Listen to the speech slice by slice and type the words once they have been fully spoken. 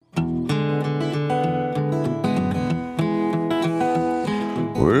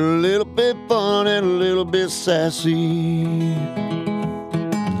bit sassy,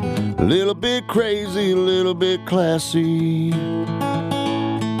 a little bit crazy, a little bit classy.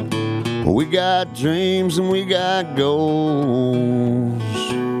 We got dreams and we got goals.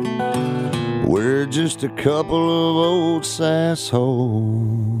 We're just a couple of old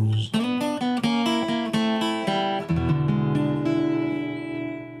sassholes.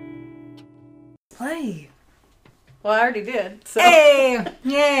 Play. Well, I already did. So. Hey!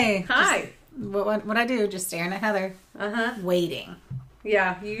 Yay! Hi. What I do? Just staring at Heather. Waiting.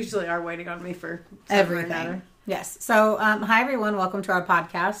 Yeah, you usually are waiting on me for Everything. Yes. So, hi everyone. Welcome to our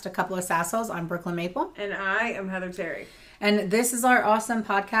podcast, A Couple of Sassholes. I'm Brooklyn Maple. And I am Heather Terry. And this is our awesome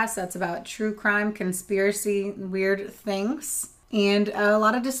podcast that's about true crime, conspiracy, weird things, and a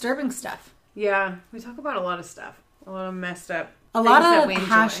lot of disturbing stuff. Yeah, we talk about a lot of stuff. A lot of messed up A lot of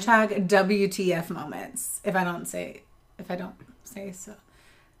hashtag WTF moments. If I don't say so.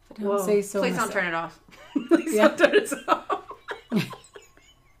 Please don't turn it off. Please don't turn it off.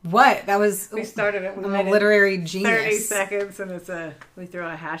 What? That was... We started it. I'm a literary genius. 30 seconds and we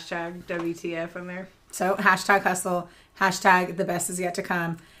throw a hashtag WTF in there. So, hashtag hustle, hashtag the best is yet to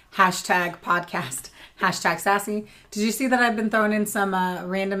come, hashtag podcast, hashtag sassy. Did you see that I've been throwing in some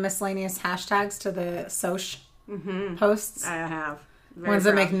random miscellaneous hashtags to the Soch posts? I have. Ones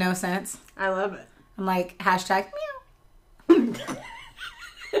that make no sense. I love it. I'm like, hashtag meow.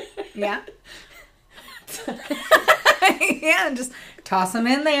 Yeah. Yeah, and just toss them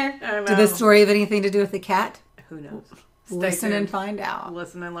in there. Did this story have anything to do with the cat? Who knows? Listen and find out.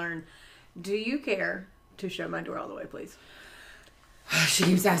 Listen and learn. Do you care to shut my door all the way, please? She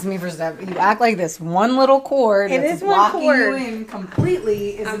keeps asking me for stuff. You act like this one little cord that's blocking you in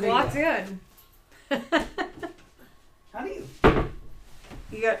completely is I'm blocked in. How do you?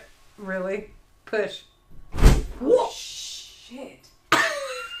 You got... Really? Push. Whoa. Shit.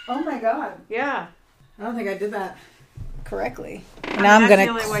 Oh my god. Yeah. I don't think I did that correctly. Now I'm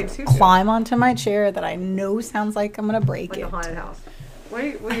going to climb onto my chair that I know sounds like I'm going to break it. Like a haunted house.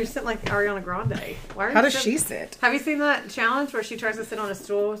 Why are you sitting like Ariana Grande? How does she sit? Have you seen that challenge where she tries to sit on a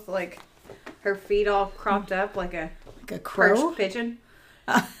stool with like her feet all cropped up like a crow? Perched pigeon?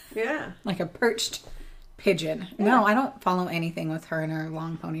 Yeah. Like a perched pigeon. Yeah. No, I don't follow anything with her and her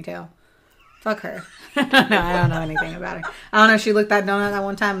long ponytail. Fuck her. No, I don't know anything about her. I don't know. She licked that donut that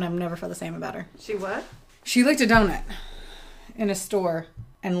one time and I've never felt the same about her. She what? She licked a donut in a store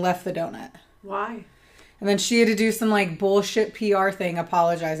and left the donut. Why? And then she had to do some like bullshit PR thing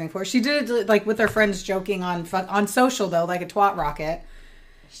apologizing for it. She did it like with her friends joking on social though, like a twat rocket.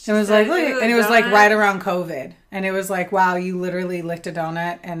 It was like, look, and it was like right around COVID. And it was like, wow, you literally licked a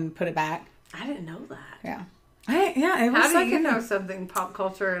donut and put it back. I didn't know that. Yeah. It was How do you know something pop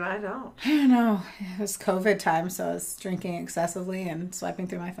culture and I don't? I don't know. It was COVID time, so I was drinking excessively and swiping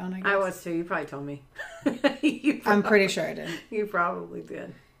through my phone, I guess. I was too. You probably told me. I'm pretty sure I did. You probably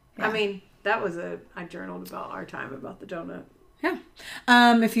did. Yeah. I mean, that was I journaled about our time about the donut. Yeah.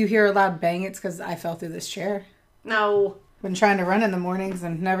 If you hear a loud bang, it's because I fell through this chair. No. Been trying to run in the mornings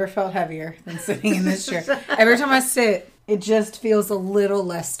and never felt heavier than sitting in this chair. Every time I sit, it just feels a little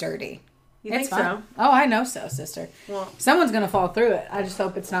less sturdy. You think so? Oh, I know so, sister. Well, someone's going to fall through it. I just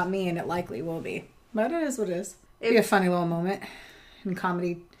hope it's not me, and it likely will be. But it is what it is. It'd be a funny little moment in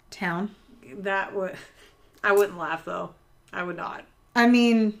comedy town. I wouldn't laugh, though. I would not. I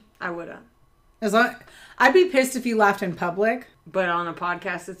mean... I wouldn't. I'd be pissed if you laughed in public. But on a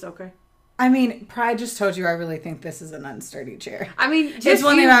podcast, it's okay. I mean, Pride just told you I really think this is an unsturdy chair. I mean, just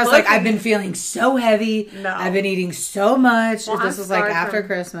one thing I was like, I've been feeling so heavy. No. I've been eating so much. Well, this was like after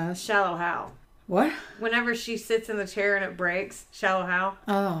Christmas. Shallow Hal. What? Whenever she sits in the chair and it breaks, Shallow Hal.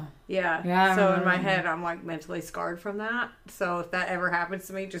 Oh. Yeah. Yeah. So in my head, I'm like mentally scarred from that. So if that ever happens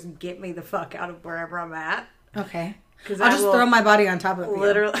to me, just get me the fuck out of wherever I'm at. Okay. I'll just throw my body on top of you.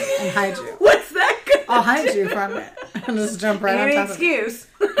 Literally. And hide you. What's that good? I'll hide you from it. And just jump right on top of you. Excuse.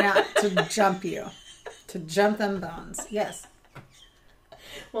 Yeah, to jump you. To jump them bones. Yes.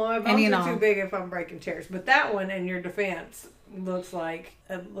 Well, my bones are too big if I'm breaking chairs. But that one, in your defense, looks like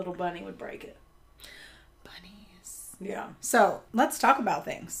a little bunny would break it. Bunnies. Yeah. So, let's talk about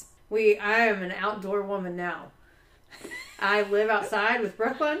things. I am an outdoor woman now. I live outside with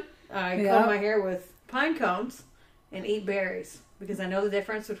Brooklyn. I comb my hair with pine combs and eat berries. Because I know the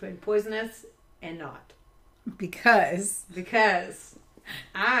difference between poisonous and not. Because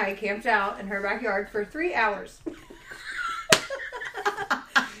I camped out in her backyard for 3 hours.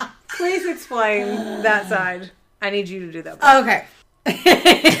 Please explain that side. I need you to do that part. Okay.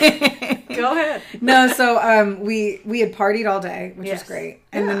 Go ahead. No, so we had partied all day, which was Yes. great,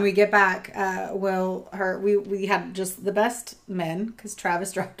 and then we get back. We had just the best men because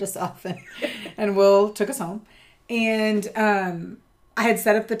Travis dropped us off and Will took us home, and I had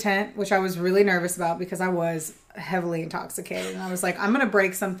set up the tent, which I was really nervous about because I was heavily intoxicated, and I was like, I'm gonna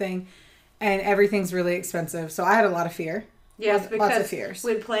break something, and everything's really expensive, so I had a lot of fear. Yes, because lots of fears.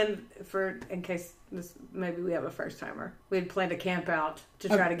 we'd planned in case maybe we have a first timer. We'd planned to camp out to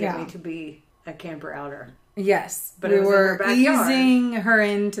try to get me to be a camper outer. Yes, but we it was were in her backyard. easing her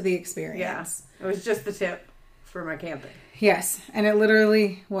into the experience. Yes, it was just the tip for my camping. Yes, and it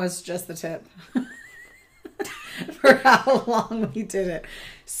literally was just the tip for how long we did it.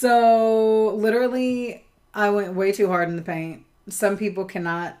 So literally, I went way too hard in the paint. Some people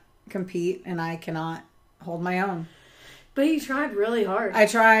cannot compete, and I cannot hold my own. But you tried really hard. I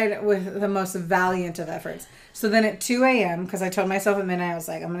tried with the most valiant of efforts. So then at 2 a.m., because I told myself at midnight, I was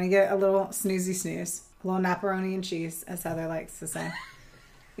like, I'm going to get a little snoozy snooze. A little Napperoni and cheese, as Heather likes to say.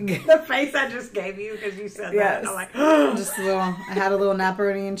 The face I just gave you because you said that. I'm like, just a little. I had a little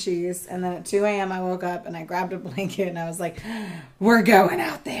Napperoni and cheese. And then at 2 a.m., I woke up and I grabbed a blanket and I was like, we're going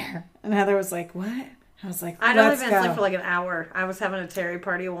out there. And Heather was like, what? I was like, I'd only let's been go. asleep for like an hour. I was having a Terry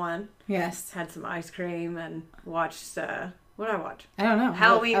party of one. Yes. Had some ice cream and watched, what did I watch? I don't know.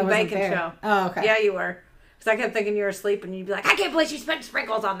 Halloween I wasn't bacon there. show. Oh, okay. Yeah, you were. Because I kept thinking you were asleep and you'd be like, I can't believe she spent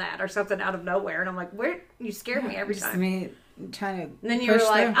sprinkles on that or something out of nowhere. And I'm like, where? You scare me every time. Me trying to And then you were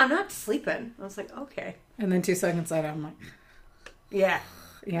like, I'm not sleeping. I was like, okay. And then 2 seconds later, I'm like, yeah.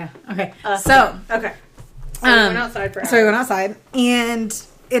 Yeah. Okay. Okay. So we went outside for hours. So we went outside, and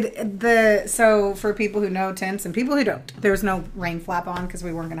so for people who know tents and people who don't, there was no rain flap on because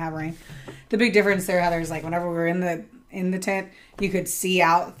we weren't gonna have rain. The big difference there, Heather, is like whenever we were in the tent, you could see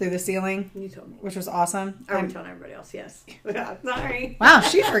out through the ceiling. You told me, which was awesome. Are we telling everybody else? Yes. Sorry. Wow,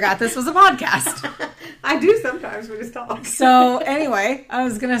 she forgot this was a podcast. I do sometimes. We just talk. So anyway, I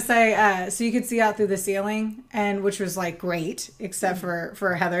was gonna say, so you could see out through the ceiling, and which was like great, except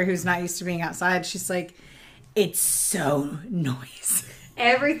for Heather, who's not used to being outside. She's like, it's so noisy.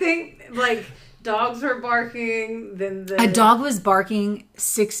 Everything, like dogs were barking. Then a dog was barking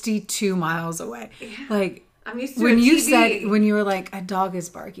 62 miles away. Yeah. Like I'm used to when you TV. said when you were like a dog is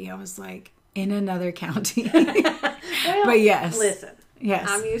barking, I was like in another county. Well, but yes, listen. Yes,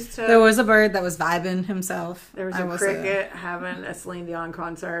 I'm used to. There was a bird that was vibing himself. There was a cricket having a Celine Dion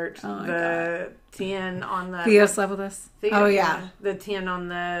concert. Oh the 10 on the. Theo slept with us. Theo, oh yeah, the 10 on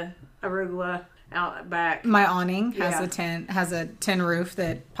the arugula out back. My awning has a tin roof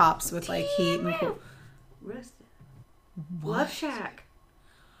that pops with like heat and cool. Love Shack.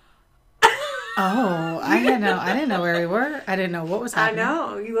 Oh, I didn't know where we were. I didn't know what was happening. I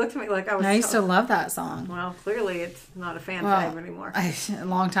know. You looked at me like I was. I used to love that song. Well, clearly it's not a fan fave anymore. A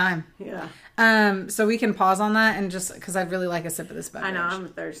long time. Yeah. So we can pause on that and just because I'd really like a sip of this beverage. I know. I'm a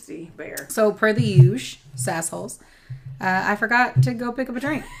thirsty bear. So per the usual, sassholes, I forgot to go pick up a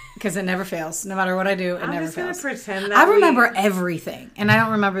drink because it never fails. No matter what I do, it never fails. I'm just gonna pretend that I remember everything, and I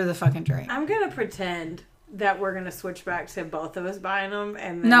don't remember the fucking drink. I'm gonna pretend that we're gonna switch back to both of us buying them,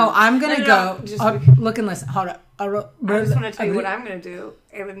 and then, no, I'm gonna go. Just look and listen. Hold up. I just want to tell you what I'm gonna do,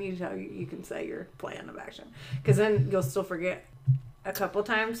 and then you can say your plan of action, because then you'll still forget a couple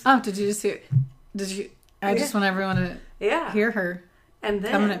times. Oh, did you just hear? Did you? I just want everyone to hear her and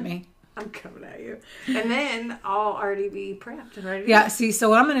then coming at me. I'm coming at you, and then I'll already be prepped and ready. Yeah. See, so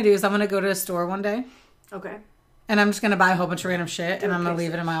what I'm gonna do is I'm gonna go to a store one day. Okay. And I'm just gonna buy a whole bunch of random shit, and I'm gonna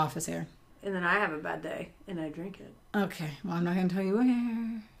leave it in my office here. And then I have a bad day, and I drink it. Okay. Well, I'm not going to tell you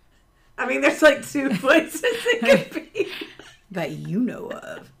where. I mean, there's like 2 places it could be. That you know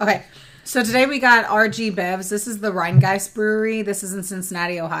of. Okay. So today we got RG Bevs. This is the Rheingeist Brewery. This is in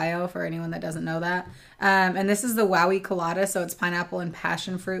Cincinnati, Ohio, for anyone that doesn't know that. And this is the Wowie Colada. So it's pineapple and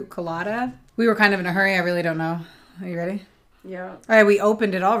passion fruit colada. We were kind of in a hurry. I really don't know. Are you ready? Yeah. All right. We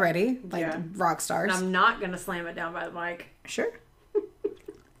opened it already. Like rock stars. And I'm not going to slam it down by the mic. Sure.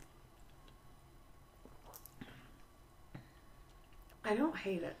 I don't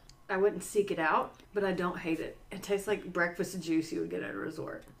hate it. I wouldn't seek it out, but I don't hate it. It tastes like breakfast juice you would get at a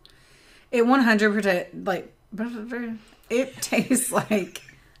resort. It 100% like it tastes like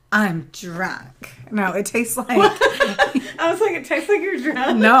I'm drunk. No, it tastes like I was like, it tastes like you're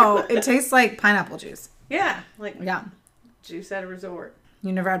drunk. No, it tastes like pineapple juice. Yeah, like juice at a resort.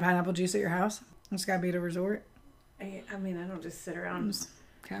 You never had pineapple juice at your house? It's got to be at a resort. I mean, I don't just sit around. I'm just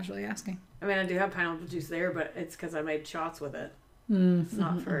casually asking. I mean, I do have pineapple juice there, but it's because I made shots with it. It's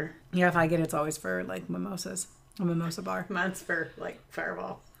not for... Yeah, if I get it, it's always for, like, mimosas. A mimosa bar. Mine's for, like,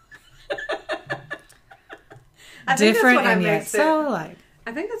 Fireball. Different and yet so, like...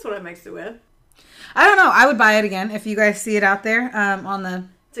 I think that's what I mixed it with. I don't know. I would buy it again if you guys see it out there on the...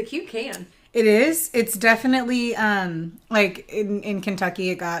 It's a cute can. It is. It's definitely like in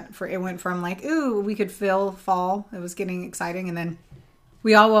Kentucky. It went from like, ooh, we could feel fall. It was getting exciting, and then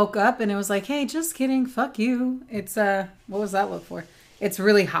we all woke up and it was like, hey, just kidding, fuck you. It's what was that look for? It's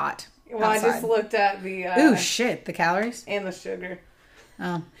really hot. Well, outside. I just looked at the ooh, shit, the calories and the sugar.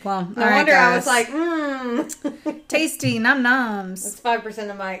 Oh well, no wonder I was like, tasty num nums. It's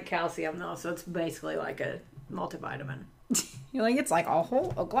 5% of my calcium though, so it's basically like a multivitamin. You're like, it's like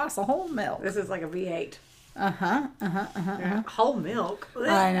a glass of whole milk. This is like a V8. Yeah, whole milk.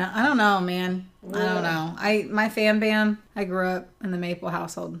 I know. I don't know, man. I don't know. My fam bam. I grew up in the Maple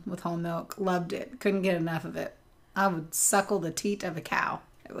household with whole milk. Loved it. Couldn't get enough of it. I would suckle the teat of a cow.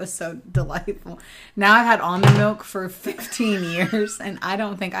 It was so delightful. Now I've had almond milk for 15 years, and I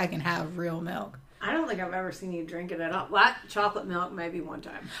don't think I can have real milk. I don't think I've ever seen you drink it at all. Well, chocolate milk maybe one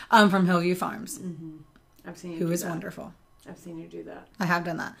time. From Hillview Farms. Mm-hmm. I've seen you who do is that. Wonderful. I've seen you do that. I have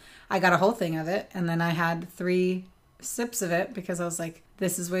done that. I got a whole thing of it, and then I had 3 sips of it because I was like,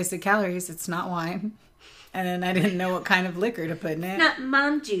 this is wasted calories. It's not wine. And then I didn't know what kind of liquor to put in it. Not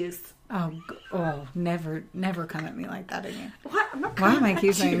mom juice. Oh, never come at me like that again. What? I'm not Why am I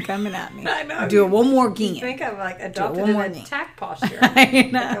keep saying coming at me? I know. Do it one more again. You think I'm like adopted an attack posture. I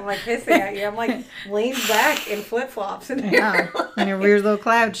know. I'm like hissing at you. I'm like leaned back in flip-flops. In your weird little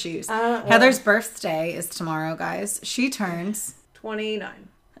cloud shoes. Heather's birthday is tomorrow, guys. She turns 29.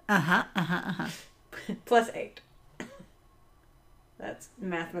 Plus 8. That's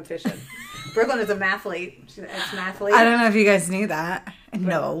mathematician. Brooklyn is a mathlete. She's an ex-mathlete. I don't know if you guys knew that.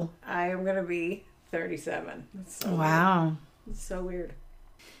 No. I am going to be 37. So wow. Weird. It's so weird.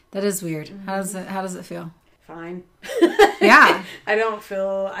 That is weird. Mm-hmm. How does it feel? Fine. Yeah.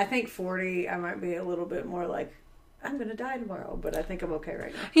 I think 40, I might be a little bit more like, I'm going to die tomorrow, but I think I'm okay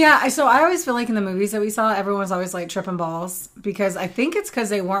right now. Yeah, so I always feel like in the movies that we saw, everyone was always like tripping balls because I think it's because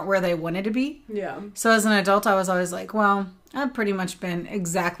they weren't where they wanted to be. Yeah. So as an adult, I was always like, well, I've pretty much been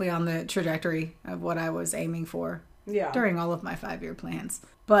exactly on the trajectory of what I was aiming for during all of my 5-year plans.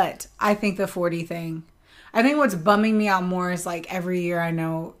 But I think the 40 thing, I think what's bumming me out more is like every year I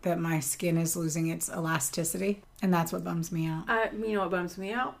know that my skin is losing its elasticity. And that's what bums me out. You know what bums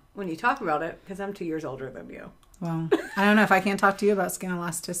me out? When you talk about it, because I'm 2 years older than you. Well, I don't know. If I can't talk to you about skin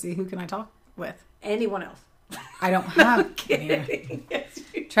elasticity, who can I talk with? Anyone else. I don't have. I'm kidding. Yes,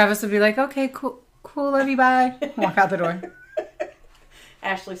 Travis would be like, okay, cool, love you, bye. Walk out the door.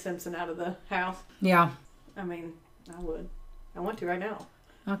 Ashley Simpson out of the house. Yeah. I mean, I would. I want to right now.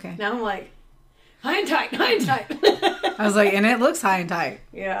 Okay. Now I'm like, high and tight. I was like, and it looks high and tight.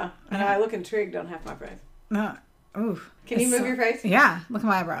 Yeah. And I look intrigued on half my face. No. Ooh. Can you move your face? Yeah. Look at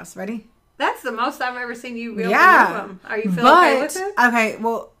my eyebrows. Ready? That's the most I've ever seen you be able to move them. Are you feeling okay with it? Okay,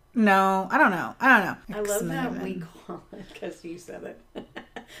 well, no. I don't know. I love that we call it because you said it.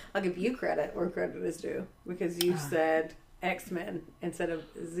 I'll give you credit where credit is due because you said X-Men instead of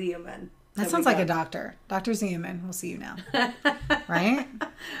Zeomen. That sounds like a doctor. Dr. Zeoman, we'll see you now. Right?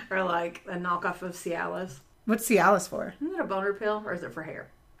 Or like a knockoff of Cialis. What's Cialis for? Isn't that a boner pill or is it for hair?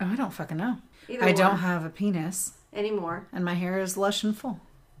 Oh, I don't fucking know. I don't have a penis. Anymore. And my hair is lush and full.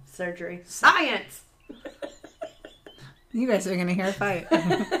 Surgery. Science! You guys are going to hear a fight.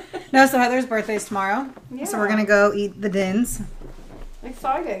 No, so Heather's birthday is tomorrow. Yeah. So we're going to go eat the dins.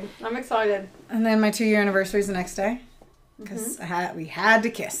 Exciting. I'm excited. And then my 2-year anniversary is the next day. Because we had to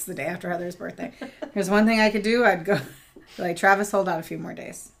kiss the day after Heather's birthday. There's one thing I could do. I'd go, like, Travis, hold out a few more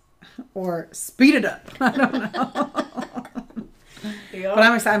days. Or speed it up. I don't know. But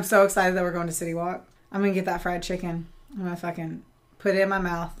I'm excited. I'm so excited that we're going to City Walk. I'm going to get that fried chicken. I'm going to fucking put it in my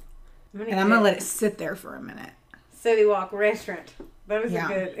mouth. I'm going to let it sit there for a minute. City Walk restaurant. That is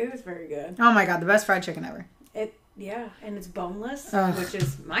it is very good. Oh my God, the best fried chicken ever. And it's boneless, which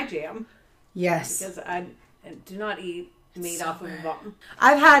is my jam. Yes. Because I do not eat meat off of a bone.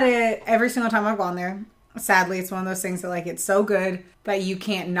 I've had it every single time I've gone there. Sadly, it's one of those things that like it's so good that you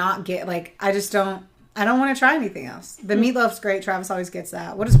can't not get like I don't want to try anything else. The meatloaf's great. Travis always gets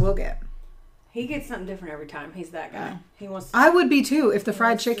that. What does Will get? He gets something different every time. He's that guy. He wants. I would be too if the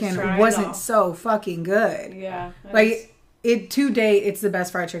fried chicken wasn't so fucking good. Yeah. Like to date, it's the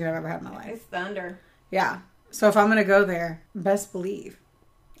best fried chicken I've ever had in my life. It's thunder. Yeah. So if I'm gonna go there, best believe.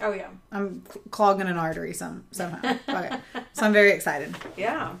 Oh yeah. I'm clogging an artery somehow. Okay. So I'm very excited.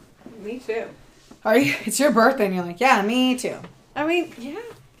 Yeah. Me too. Are you? It's your birthday, and you're like, yeah, me too. I mean, yeah.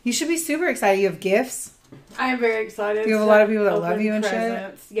 You should be super excited. You have gifts. I am very excited. You have a lot of people that love you and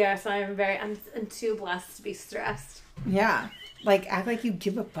presents. Shit. Yes, I am I'm too blessed to be stressed. Yeah. Like, act like you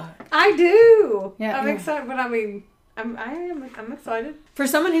give a fuck. I do. Yeah. I'm excited, but I mean, I'm excited. For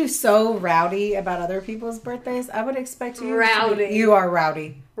someone who's so rowdy about other people's birthdays, I would expect you Rowdy. You are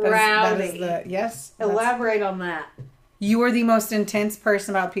rowdy. Rowdy. Yes. Elaborate on that. You are the most intense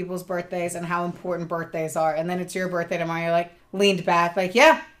person about people's birthdays and how important birthdays are. And then it's your birthday tomorrow. You're like, leaned back, like,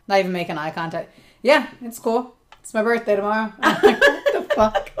 yeah, not even making eye contact. Yeah, it's cool. It's my birthday tomorrow. I'm like, what the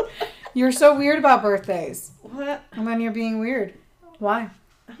fuck? You're so weird about birthdays. What? And then you're being weird. Why?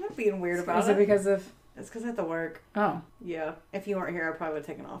 I'm not being weird about it. Is it because of... It's because I have to work. Oh. Yeah. If you weren't here, I probably would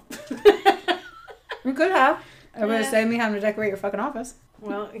have taken off. You could have. I would have saved me having to decorate your fucking office.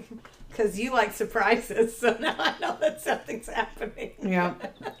 Well, because you like surprises, so now I know that something's happening. Yeah.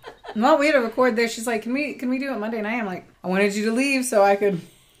 Well, we had to record this. She's like, can we do it Monday night? I'm like, I wanted you to leave so I could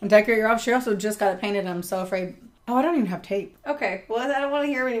decorate your office. She also just got it painted. I'm so afraid. Oh, I don't even have tape. Okay. Well, I don't want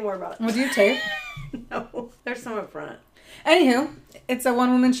to hear any more about it. Well, do you have tape? No. There's some up front. Anywho, it's a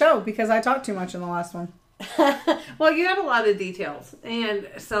one-woman show because I talked too much in the last one. Well, you had a lot of details. And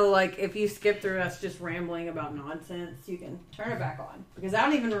so, like, if you skip through us just rambling about nonsense, you can turn it back on. Because I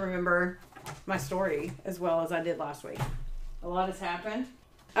don't even remember my story as well as I did last week. A lot has happened.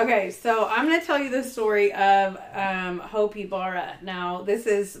 Okay, so I'm going to tell you the story of Hope Ibarra. Now, this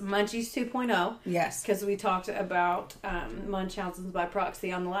is Munchies 2.0. Yes. Because we talked about Munchausen's by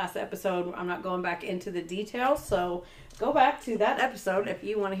proxy on the last episode. I'm not going back into the details, so go back to that episode if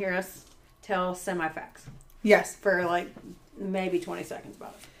you want to hear us tell semi-facts. Yes. For like maybe 20 seconds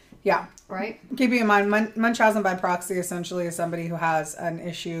about it. Yeah. Right? Keeping in mind, Munchausen by proxy essentially is somebody who has an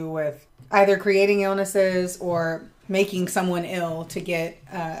issue with either creating illnesses or making someone ill to get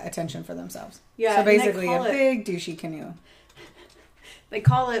attention for themselves. Yeah. So basically a big douchey canoe. They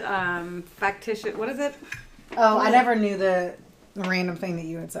call it factitious. What is it? Oh, I never knew the random thing that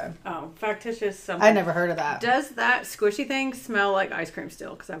you had said. Oh, factitious something. I'd never heard of that. Does that squishy thing smell like ice cream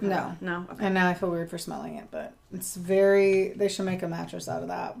still? Because I've No. No? Okay. And now I feel weird for smelling it, but it's very... They should make a mattress out of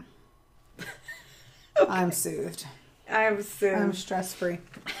that. Okay. I'm soothed. I'm soothed. I'm stress-free.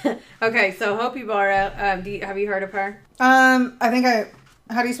 Okay, so Hope Ibarra, have you heard of her? I think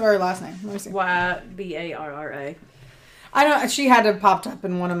how do you spell her last name? Let me see. Barra. I don't... She had to popped up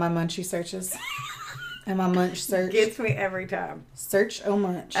in one of my Munchie searches. And my munch search. Gets me every time. Search oh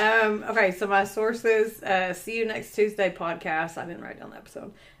munch. Okay, so my sources, See You Next Tuesday podcast. I didn't write down the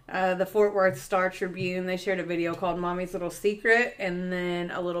episode. The Fort Worth Star Tribune, they shared a video called Mommy's Little Secret, and then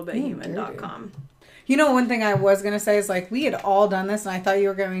a little bit human.com. You know, one thing I was going to say is, like, we had all done this, and I thought you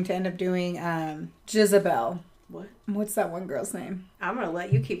were going to end up doing Jezebel. What? What's that one girl's name? I'm going to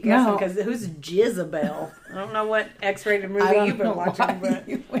let you keep guessing, because who's Jezebel? I don't know what X-rated movie you've been watching, but...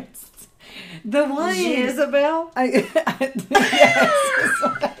 The one. Jezebel? Yes.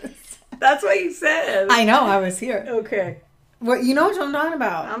 That's what you said. I know, I was here. Okay. What you know what I'm talking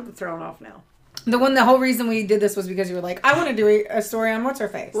about. I'm thrown off now. The whole reason we did this was because you were like, I want to do a story on what's her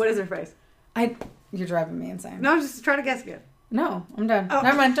face. What is her face? You're driving me insane. No, just try to guess again. No, I'm done. Oh.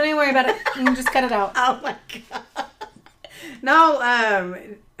 Never mind. Don't even worry about it. You can just cut it out. Oh my god. No,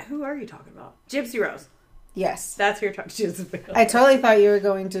 who are you talking about? Gypsy Rose. Yes. That's who you're talking to. Jezebel. I totally thought you were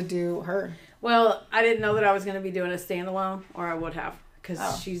going to do her. Well, I didn't know that I was going to be doing a standalone, or I would have.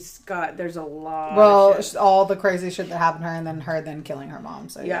 Because there's a lot of shit. All the crazy shit that happened to her, and then her then killing her mom.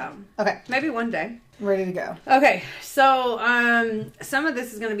 So yeah. Okay. Maybe one day. Ready to go. Okay. So, some of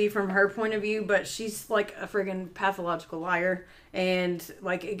this is going to be from her point of view, but she's like a friggin' pathological liar. And,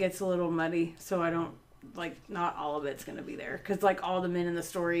 like, it gets a little muddy. So I don't, like, not all of it's going to be there. Because, like, all the men in the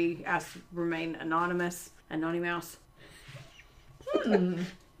story remain anonymous. Anonymous.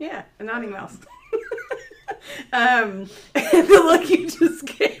 Yeah, anonymous. The look you just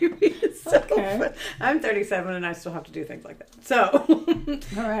gave me is so fun. I'm 37 and I still have to do things like that. So,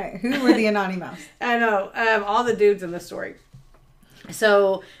 all right, who were the anonymous? I know all the dudes in the story.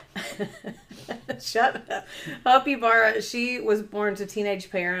 So, shut up. Hope Ibarra, she was born to teenage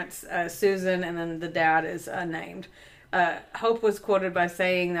parents, Susan, and then the dad is unnamed. Hope was quoted by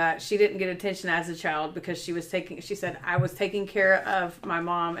saying that she didn't get attention as a child because she said, I was taking care of my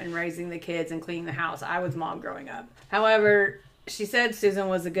mom and raising the kids and cleaning the house. I was mom growing up. However, she said Susan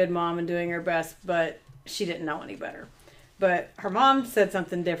was a good mom and doing her best, but she didn't know any better. But her mom said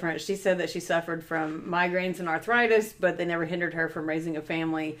something different. She said that she suffered from migraines and arthritis, but they never hindered her from raising a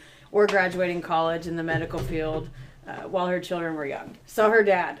family or graduating college in the medical field while her children were young. So her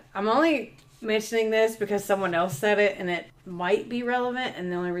dad, I'm only mentioning this because someone else said it and it might be relevant,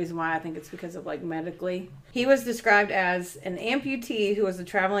 and the only reason why I think it's because of, like, medically. He was described as an amputee who was a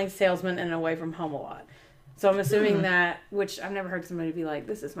traveling salesman and away from home a lot. So I'm assuming that, which I've never heard somebody be like,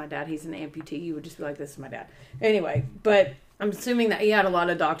 this is my dad, he's an amputee. You would just be like, this is my dad. Anyway, but I'm assuming that he had a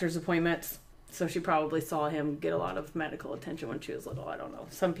lot of doctor's appointments. So she probably saw him get a lot of medical attention when she was little. I don't know.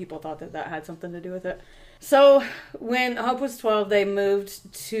 Some people thought that had something to do with it. So when Hope was 12, they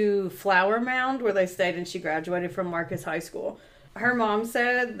moved to Flower Mound, where they stayed, and she graduated from Marcus High School. Her mom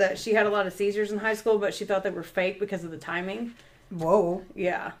said that she had a lot of seizures in high school, but she thought they were fake because of the timing. Whoa.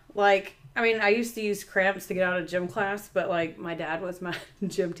 Yeah. Like, I mean, I used to use cramps to get out of gym class, but, like, my dad was my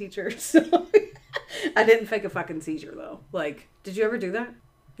gym teacher, so I didn't fake a fucking seizure, though. Like, did you ever do that?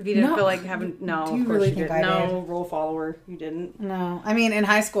 If you didn't feel like having... No, do you of course really you think didn't. I No, did? rule follower. You didn't. No. I mean, in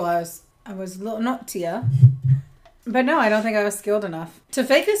high school, I was a little naughtier. But no, I don't think I was skilled enough. To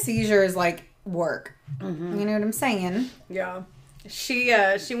fake a seizure is like work. Mm-hmm. You know what I'm saying? Yeah. She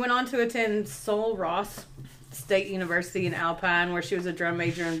went on to attend Sol Ross State University in Alpine, where she was a drum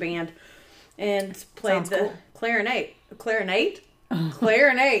major in band and played the clarinet. Clarinet?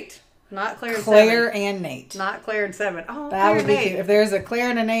 Clarinet. Not Claire and Claire 7. and Nate. Not Claire and 7. Oh, that would be Clarinet. cute. If there's a Claire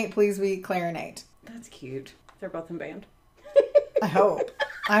and a Nate, please be Claire and Nate. That's cute. They're both in band. I hope.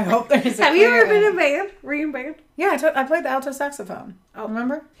 I hope there's a Have you Claire ever been and- in band? Were you in band? Yeah, I played the alto saxophone. Oh.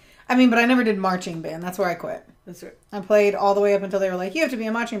 Remember? I mean, but I never did marching band. That's where I quit. That's right. I played all the way up until they were like, you have to be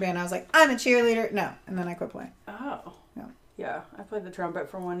a marching band. I was like, I'm a cheerleader. No. And then I quit playing. Oh. Yeah. Yeah. I played the trumpet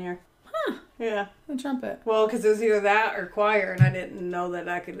for 1 year. Huh. Yeah. The trumpet. Well, because it was either that or choir, and I didn't know that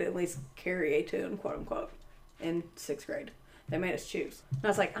I could at least carry a tune, quote unquote, in 6th grade. They made us choose. And I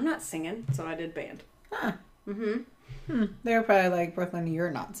was like, I'm not singing, so I did band. Huh. Mm-hmm. They were probably like, Brooklyn,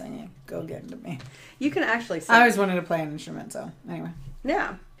 you're not singing. Go get into me. You can actually sing. I always wanted to play an instrument, so anyway.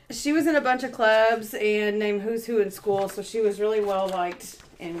 Yeah. She was in a bunch of clubs and named Who's Who in school, so she was really well liked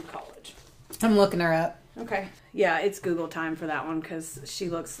in college. I'm looking her up. Okay. Yeah, it's Google time for that one because she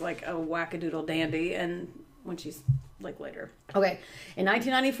looks like a wackadoodle dandy, and when she's like later. Okay. In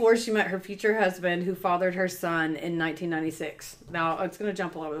 1994, she met her future husband who fathered her son in 1996. Now, it's going to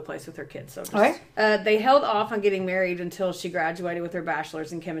jump all over the place with her kids. So just, Okay. They held off on getting married until she graduated with her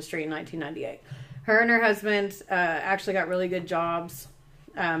bachelor's in chemistry in 1998. Her and her husband actually got really good jobs,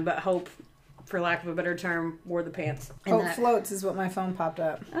 but Hope, for lack of a better term, wore the pants. And Hope floats is what my phone popped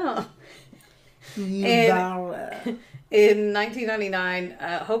up. Oh. And In 1999,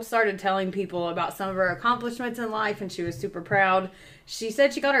 Hope started telling people about some of her accomplishments in life, and she was super proud. She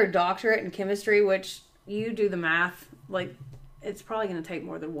said she got her doctorate in chemistry, which you do the math, like, it's probably going to take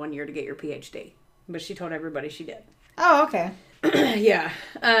more than 1 year to get your PhD. But she told everybody she did. Oh, okay. Yeah.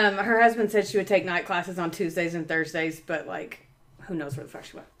 Her husband said she would take night classes on Tuesdays and Thursdays, but, like, who knows where the fuck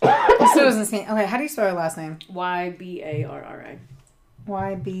she went. So doesn't seem... Okay, how do you spell her last name? YBARRA.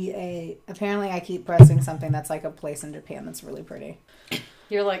 YBA. Apparently I keep pressing something that's like a place in Japan that's really pretty.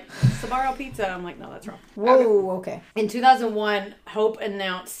 You're like, Sbarro Pizza. I'm like, no, that's wrong. Whoa, okay. In 2001, Hope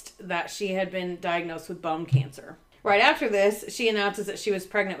announced that she had been diagnosed with bone cancer. Right after this, she announces that she was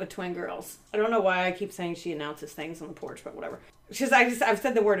pregnant with twin girls. I don't know why I keep saying she announces things on the porch, but whatever. Because I've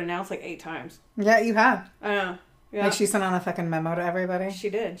said the word announce like 8 times. Yeah, you have. Yeah. Like she sent on a fucking memo to everybody. She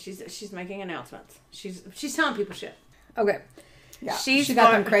did. She's making announcements. She's telling people shit. Okay. Yeah, she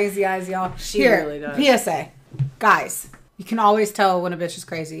got them crazy eyes, y'all. She really does. PSA. Guys, you can always tell when a bitch is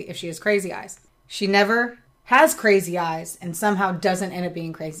crazy if she has crazy eyes. She never has crazy eyes and somehow doesn't end up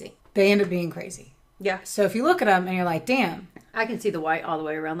being crazy. They end up being crazy. Yeah. So if you look at them and you're like, damn. I can see the white all the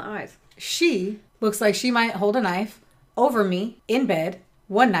way around the eyes. She looks like she might hold a knife over me in bed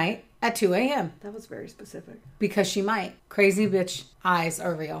one night at 2 a.m. That was very specific. Because she might. Crazy bitch eyes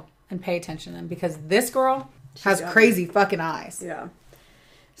are real. And pay attention to them. Because this girl has crazy fucking eyes. Yeah.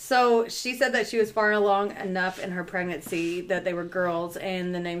 So she said that she was far along enough in her pregnancy that they were girls,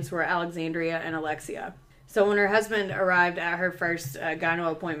 and the names were Alexandria and Alexia. So when her husband arrived at her first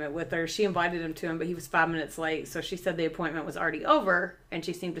gyno appointment with her, she invited him to him, but he was 5 minutes late. So she said the appointment was already over, and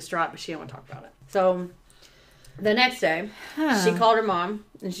she seemed distraught, but she didn't want to talk about it. So the next day, she called her mom,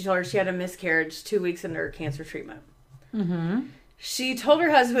 and she told her she had a miscarriage 2 weeks into her cancer treatment. Mm-hmm. She told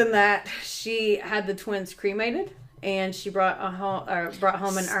her husband that she had the twins cremated, and she brought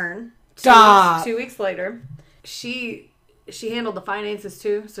home an urn. Stop. 2 weeks later, she handled the finances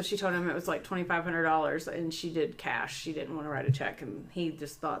too, so she told him it was like $2,500, and she did cash. She didn't want to write a check, and he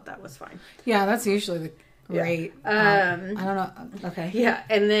just thought that was fine. Yeah, that's usually the rate. I don't know. Okay. Yeah,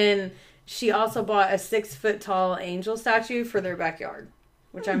 and then she also bought a 6-foot tall angel statue for their backyard,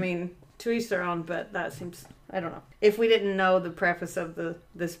 which I mean, to each their own, but that seems I don't know. If we didn't know the preface of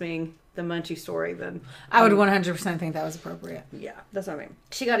this being the Munchie story, then I would 100% think that was appropriate. Yeah, that's what I mean.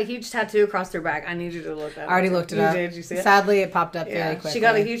 She got a huge tattoo across her back. I need you to look at it. I already looked it up. Did you see it? Sadly, it popped up very quickly. She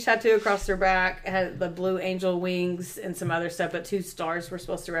got a huge tattoo across her back. It had the blue angel wings and some other stuff, but 2 stars were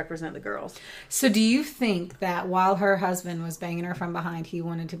supposed to represent the girls. So do you think that while her husband was banging her from behind, he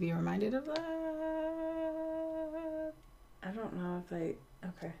wanted to be reminded of that? I don't know if they...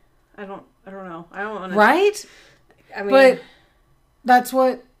 Okay. I don't know. I don't want to... Right? I mean... But that's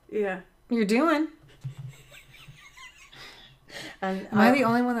what... Yeah. You're doing. And Am I the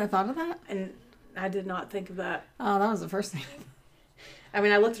only one that thought of that? And I did not think of that. Oh, that was the first thing. I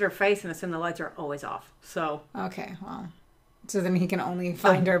mean, I looked at her face and assumed the lights are always off. So. Okay, well. So then he can only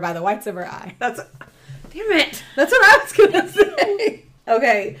find her by the whites of her eye. Damn it. That's what I was going to say.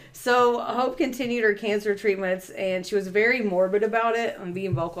 Okay, so Hope continued her cancer treatments, and she was very morbid about it and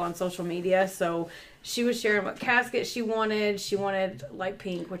being vocal on social media. So she was sharing what casket she wanted. She wanted light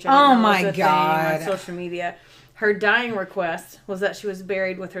pink, which I didn't know was a thing on social media. Her dying request was that she was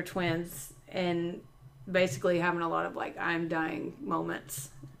buried with her twins and basically having a lot of I'm dying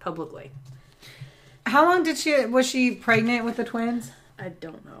moments publicly. How long was she pregnant with the twins? I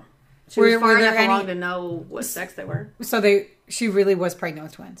don't know. She was far enough along to know what sex they were. So she really was pregnant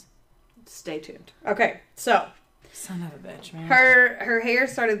with twins. Stay tuned. Okay, so. Son of a bitch, man. Her hair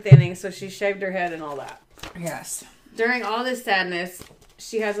started thinning, so she shaved her head and all that. Yes. During all this sadness,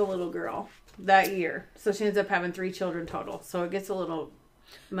 she has a little girl that year. So she ends up having 3 children total. So it gets a little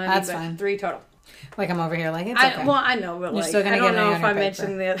money, That's but fine. 3 total. I'm over here it's okay. Well, I know, but You're still gonna I don't get know if I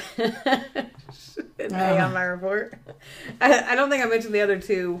mentioned the A on my report. I don't think I mentioned the other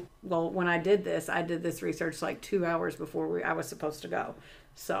 2. Well, when I did this research 2 hours before I was supposed to go.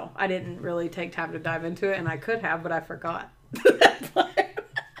 So I didn't really take time to dive into it, and I could have, but I forgot.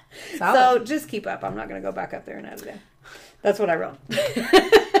 So just keep up. I'm not going to go back up there and edit it. That's what I wrote.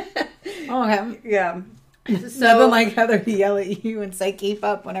 Okay. Yeah. So, nothing like Heather to yell at you and say keep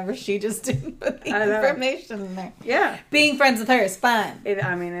up whenever she just didn't put the information in there. Yeah. Being friends with her is fun.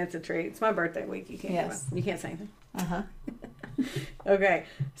 It's a treat. It's my birthday week. You can't say anything. Uh-huh. Okay.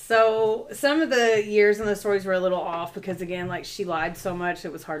 So some of the years in the stories were a little off because, again, she lied so much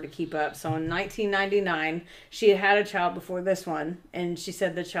it was hard to keep up. So in 1999, she had a child before this one, and she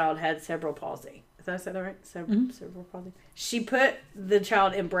said the child had cerebral palsy. Did I say that right? Cerebral palsy. She put the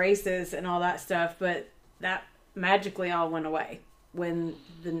child in braces and all that stuff, but that magically all went away when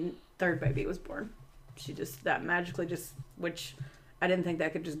the 3rd baby was born. That magically which I didn't think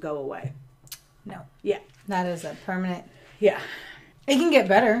that could just go away. No. Yeah. That is a permanent. Yeah. It can get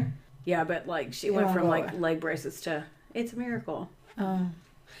better. Yeah, but she went from leg braces to it's a miracle. Oh.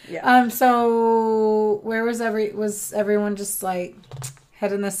 Yeah. So where was everyone just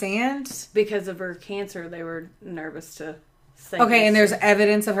head in the sand? Because of her cancer, they were nervous to say. Okay, and there's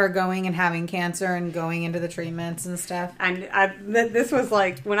evidence of her going and having cancer and going into the treatments and stuff. This was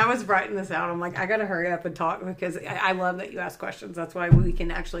when I was writing this out, I'm I gotta hurry up and talk because I love that you ask questions. That's why we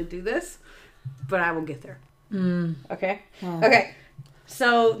can actually do this. But I will get there. Okay. Oh. Okay.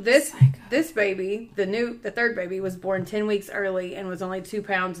 So this baby, the 3rd baby, was born 10 weeks early and was only 2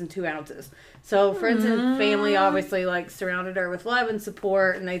 pounds and 2 ounces. So friends and family obviously surrounded her with love and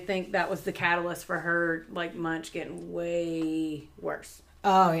support, and they think that was the catalyst for her Munch getting way worse.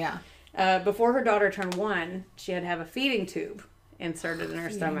 Oh yeah. Before her daughter turned 1, she had to have a feeding tube inserted in her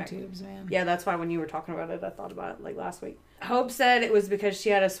stomach. Tubes, man. Yeah, that's why when you were talking about it, I thought about it last week. Hope said it was because she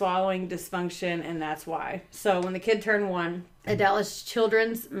had a swallowing dysfunction, and that's why. So when the kid turned 1, a Dallas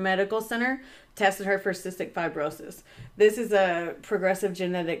Children's Medical Center tested her for cystic fibrosis. This is a progressive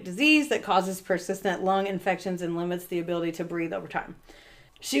genetic disease that causes persistent lung infections and limits the ability to breathe over time.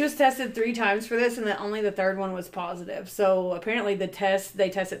 She was tested 3 times for this, and only the 3rd one was positive. So apparently they test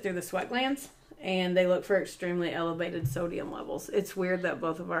it through the sweat glands, and they look for extremely elevated sodium levels. It's weird that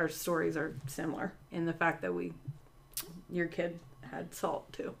both of our stories are similar in the fact that your kid had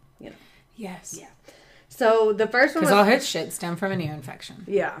salt too, Yes. Yeah. So the first one was... Because all his shit stemmed from an ear infection.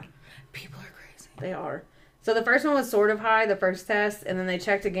 Yeah. People are crazy. They are. So the first one was sort of high, the first test, and then they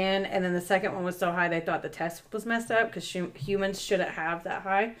checked again, and then the second one was so high they thought the test was messed up because humans shouldn't have that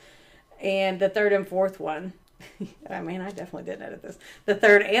high. And the 3rd and 4th one... I definitely didn't edit this. The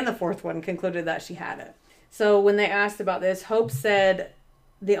 3rd and the 4th one concluded that she had it. So when they asked about this, Hope said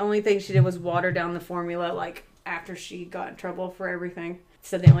the only thing she did was water down the formula, after she got in trouble for everything.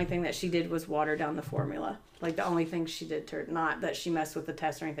 Said the only thing that she did was water down the formula. The only thing she did not that she messed with the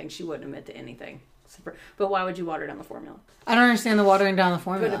test or anything. She wouldn't admit to anything. But why would you water down the formula? I don't understand the watering down the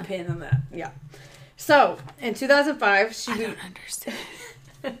formula. Put a pin in that. Yeah. So, in 2005, I don't understand.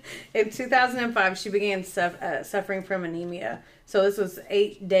 In 2005, she began suffering from anemia. So this was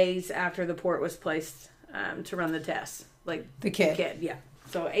 8 days after the port was placed to run the test. Like the kid. Yeah.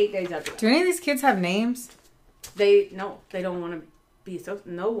 So 8 days after that. Do any of these kids have names? They don't want to be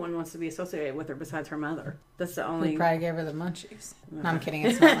no one wants to be associated with her besides her mother. That's the only. We probably gave her the munchies. No, I'm kidding.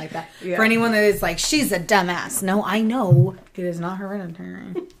 It's not like that. Yeah. For anyone that is like, she's a dumbass. No, I know it is not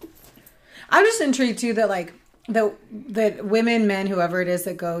hereditary. I'm just intrigued too that like that women, men, whoever it is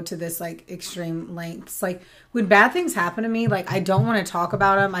that go to this like extreme lengths, like when bad things happen to me, like I don't want to talk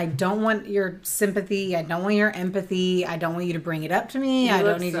about them. I don't want your sympathy. I don't want your empathy. I don't want you to bring it up to me. I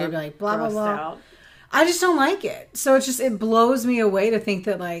don't need you to be like blah blah blah. Out. I just don't like it. So it blows me away to think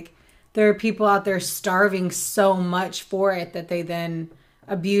that like there are people out there starving so much for it that they then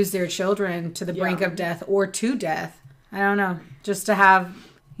abuse their children to the brink of death or to death. I don't know. Just to have,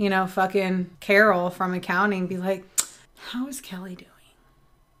 fucking Carol from accounting be like, how is Kelly doing?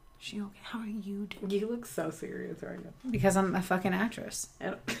 Is she okay? How are you doing? You look so serious right now. Because I'm a fucking actress.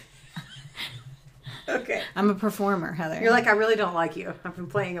 Okay. I'm a performer, Heather. You're like, I really don't like you. I've been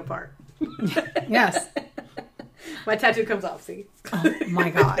playing a part. Yes. My tattoo comes off, see? Oh my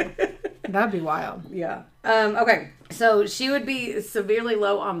God. That'd be wild. Yeah. Okay. So she would be severely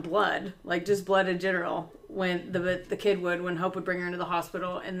low on blood, like just blood in general, when the kid when Hope would bring her into the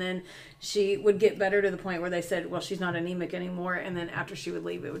hospital. And then she would get better to the point where they said, well, she's not anemic anymore. And then after she would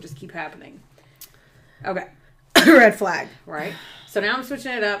leave, it would just keep happening. Okay. Red flag. Right. So now I'm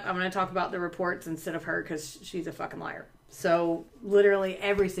switching it up. I'm going to talk about the reports instead of her because she's a fucking liar. So literally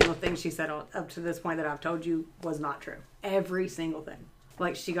every single thing she said up to this point that I've told you was not true. Every single thing.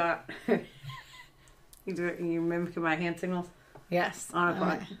 Like she got... You remember my hand signals? Yes. On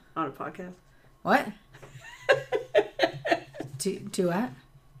a podcast. What? Do what?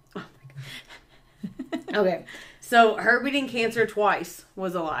 Oh my God. Okay. So her beating cancer twice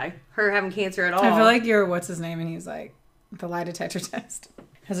was a lie. Her having cancer at all. I feel like you're what's his name, and he's like the lie detector test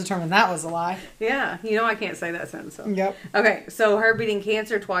has determined that was a lie. Yeah, I can't say that sentence. So. Yep. Okay, so her beating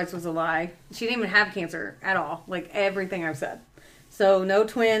cancer twice was a lie. She didn't even have cancer at all. Like everything I've said. So no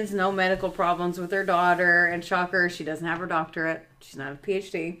twins, no medical problems with her daughter, and shocker, she doesn't have her doctorate. She's not a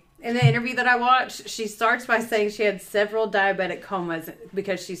PhD. In the interview that I watched, she starts by saying she had several diabetic comas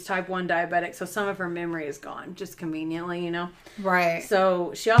because she's type 1 diabetic, so some of her memory is gone, just conveniently, Right.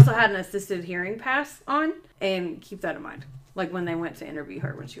 So she also had an assisted hearing pass on, and keep that in mind, like when they went to interview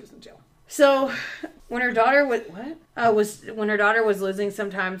her when she was in jail. So when her daughter when her daughter was losing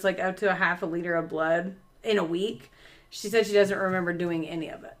sometimes like up to a half a liter of blood in a week, she said she doesn't remember doing any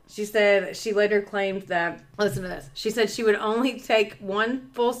of it. She said she later claimed that, listen to this. She said she would only take one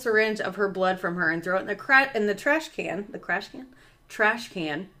full syringe of her blood from her and throw it in the trash can,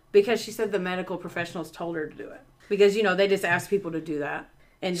 because she said the medical professionals told her to do it. Because, they just ask people to do that.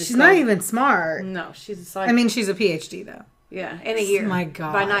 And just she's not even smart. No, she's a psychic. I mean, she's a PhD, though. Yeah, in a year. My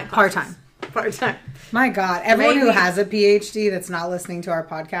God. By night Part-time. Part-time. My God. Everyone who has a PhD that's not listening to our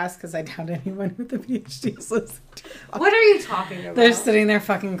podcast, because I doubt anyone with a PhD is listening to our podcast. What are you talking about? They're sitting there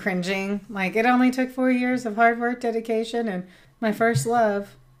fucking cringing. Like, it only took 4 years of hard work, dedication, and my first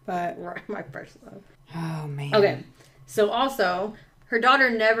love. But Right, my first love. Oh, man. Okay. So also, her daughter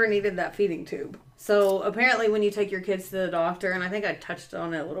never needed that feeding tube. So apparently when you take your kids to the doctor, and I think I touched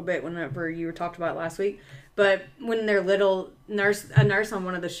on it a little bit whenever you were talked about last week, but when they're little, a nurse on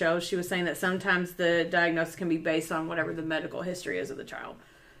one of the shows, she was saying that sometimes the diagnosis can be based on whatever the medical history is of the child.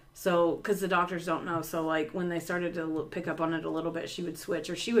 So, because the doctors don't know. So, like, when they started to pick up on it a little bit, she would switch,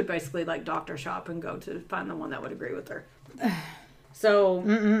 or she would basically, like, doctor shop and go to find the one that would agree with her. So,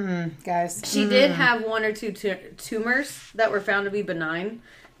 guys. She did have 1 or 2 tumors that were found to be benign,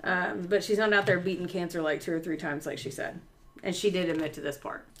 but she's not out there beating cancer like 2 or 3 times, like she said. And she did admit to this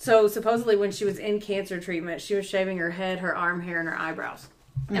part. So supposedly when she was in cancer treatment, she was shaving her head, her arm hair, and her eyebrows.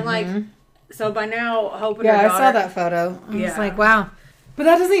 And like, so by now, Hope and her daughter... I saw that photo. I was like, wow. But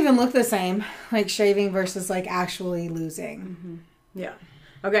that doesn't even look the same. Like shaving versus like actually losing. Mm-hmm. Yeah.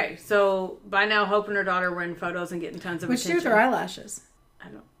 Okay, so by now, Hope and her daughter were in photos and getting tons of attention. What'd she do with her eyelashes? I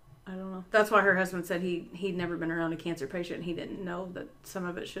don't know. That's why her husband said he'd never been around a cancer patient. And he didn't know that some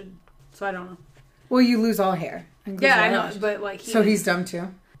of it should... So I don't know. Well, you lose all hair. Yeah, I know, but like... So he's dumb too?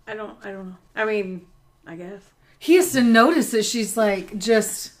 I don't know. I mean, I guess. He has to notice that she's like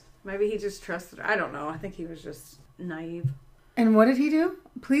just... Maybe he just trusted her. I don't know. I think he was just naive. And what did he do?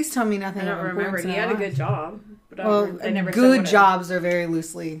 Please tell me nothing. I don't remember. He had a good job. But they never good jobs are very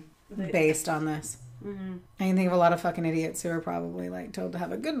loosely based on this. Mm-hmm. I can think of a lot of fucking idiots who are probably like told to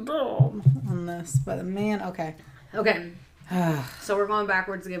have a good job on this. But man, okay. So we're going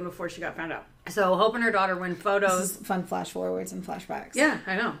backwards again before she got found out. So Hope and her daughter win photos. This is fun flash forwards and flashbacks. Yeah,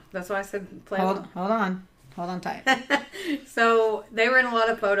 I know. That's why I said play Hold on tight. So they were in a lot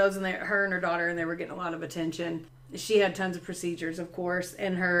of photos, and her and her daughter, and they were getting a lot of attention. She had tons of procedures, of course,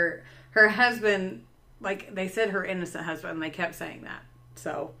 and her husband, like they said, her innocent husband. They kept saying that.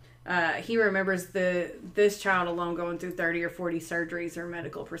 So he remembers this child alone going through 30 or 40 surgeries or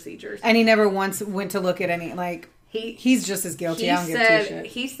medical procedures, and he never once went to look at any like. He's just as guilty.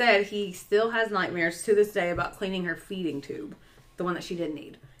 He said he still has nightmares to this day about cleaning her feeding tube, the one that she didn't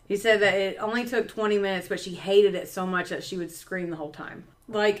need. He said that it only took 20 minutes, but she hated it so much that she would scream the whole time.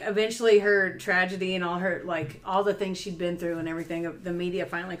 Like, eventually her tragedy and all her, like, all the things she'd been through and everything, the media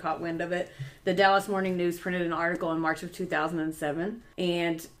finally caught wind of it. The Dallas Morning News printed an article in March of 2007,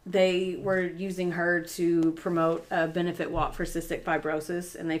 and they were using her to promote a benefit walk for cystic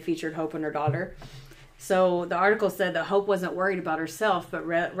fibrosis, and they featured Hope and her daughter. So the article said that Hope wasn't worried about herself, but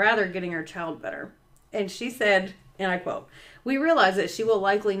rather getting her child better. And she said, and I quote, "We realize that she will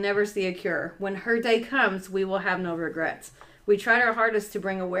likely never see a cure. When her day comes, we will have no regrets. We tried our hardest to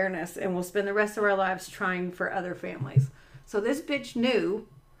bring awareness, and we'll spend the rest of our lives trying for other families." So this bitch knew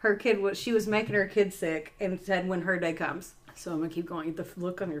she was making her kid sick, and said when her day comes. So I'm going to keep going. The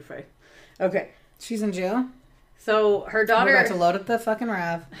look on your face. Okay. She's in jail? So her daughter... We're about to load up the fucking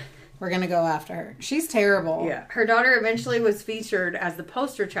RAV. We're going to go after her. She's terrible. Yeah. Her daughter eventually was featured as the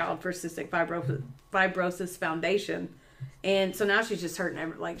poster child for Cystic Fibrosis Foundation. And so now she's just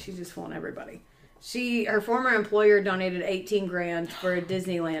hurting, she's just fooling everybody. Her former employer donated $18,000 for a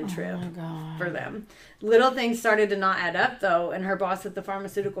Disneyland trip for them. Little things started to not add up, though, and her boss at the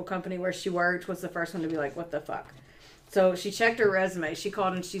pharmaceutical company where she worked was the first one to be like, what the fuck? So she checked her resume. She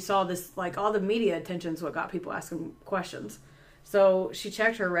called and she saw this, like, all the media attention's what got people asking questions. So she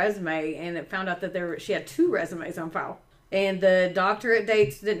checked her resume, and it found out that she had 2 resumes on file. And the doctorate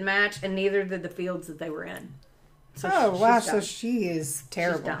dates didn't match, and neither did the fields that they were in. So wow. So she is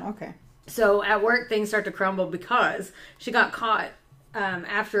terrible. Okay. So at work, things start to crumble because she got caught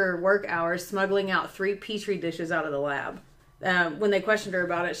after work hours smuggling out 3 Petri dishes out of the lab. When they questioned her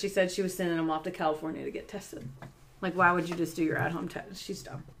about it, she said she was sending them off to California to get tested. Like, why would you just do your at-home test? She's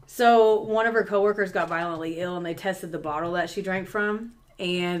dumb. So one of her coworkers got violently ill, and they tested the bottle that she drank from.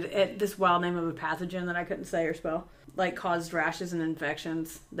 And this wild name of a pathogen that I couldn't say or spell, like, caused rashes and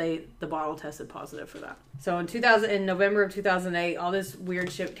infections. The bottle tested positive for that. So in November of 2008, all this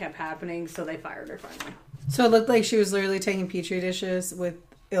weird shit kept happening, so they fired her finally. So it looked like she was literally taking Petri dishes with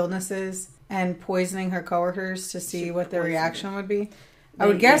illnesses and poisoning her coworkers to see what their reaction would be. I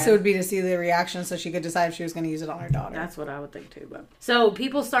would guess it would be to see the reaction so she could decide if she was going to use it on her daughter. That's what I would think too. But so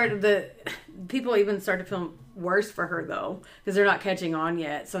people even started to feel worse for her though, because they're not catching on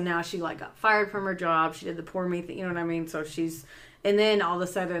yet. So now she got fired from her job. She did the poor me thing, you know what I mean? So and then all of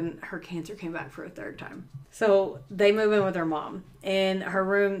a sudden her cancer came back for a 3rd time. So they move in with her mom. In her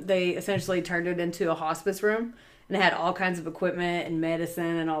room, they essentially turned it into a hospice room, and it had all kinds of equipment and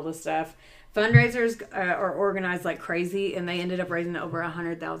medicine and all this stuff. Fundraisers are organized like crazy, and they ended up raising over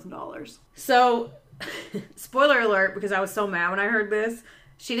 $100,000. So, spoiler alert, because I was so mad when I heard this,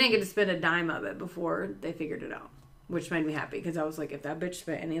 she didn't get to spend a dime of it before they figured it out, which made me happy, because I was like, if that bitch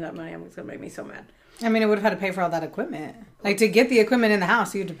spent any of that money, it's going to make me so mad. I mean, it would have had to pay for all that equipment. Like, to get the equipment in the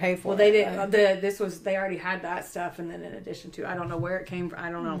house, you had to pay for it. Well, they didn't. They already had that stuff, and then in addition to, I don't know where it came from. I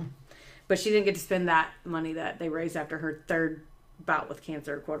don't know. But she didn't get to spend that money that they raised after her 3rd bout with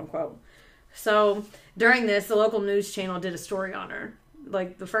cancer, quote unquote. So during this, the local news channel did a story on her.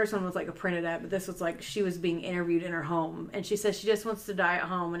 Like, the first one was like a printed ad, but this was like she was being interviewed in her home, and she said she just wants to die at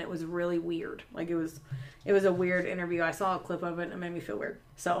home, and it was really weird. Like, it was a weird interview. I saw a clip of it, and it made me feel weird.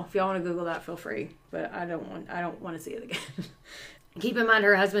 So if y'all want to Google that, feel free. But I don't want to see it again. Keep in mind,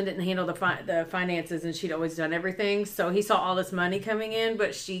 her husband didn't handle the finances, and she'd always done everything. So he saw all this money coming in,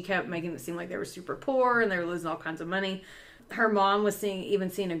 but she kept making it seem like they were super poor and they were losing all kinds of money. Her mom was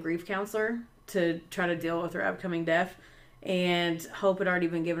seeing a grief counselor to try to deal with her upcoming death, and Hope had already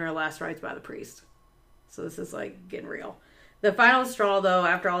been given her last rites by the priest. So this is like getting real. The final straw, though,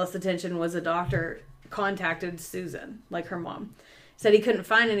 after all this attention, was a doctor contacted Susan, like her mom. Said he couldn't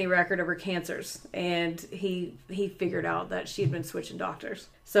find any record of her cancers, and he figured out that she had been switching doctors.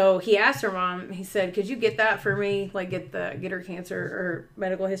 So he asked her mom, he said, could you get that for me? Like, get her cancer or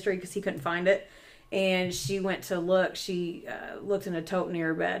medical history, because he couldn't find it. And she went to look. She looked in a tote near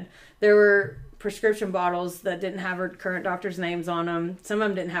her bed. There were prescription bottles that didn't have her current doctor's names on them. Some of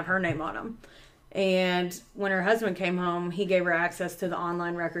them didn't have her name on them. And when her husband came home, he gave her access to the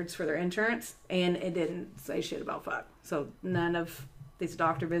online records for their insurance, and it didn't say shit about fuck. So none of these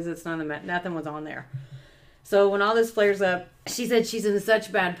doctor visits, nothing was on there. So when all this flares up, she said she's in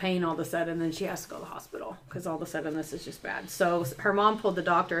such bad pain all of a sudden, and then she has to go to the hospital because all of a sudden this is just bad. So her mom pulled the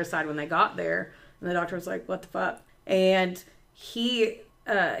doctor aside when they got there, and the doctor was like, "What the fuck?" And he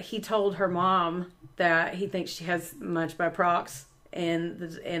told her mom that he thinks she has munch by prox, and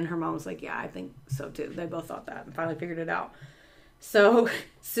her mom was like, "Yeah, I think so too." They both thought that and finally figured it out. So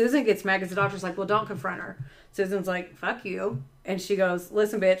Susan gets mad because the doctor's like, "Well, don't confront her." Susan's like, "Fuck you," and she goes,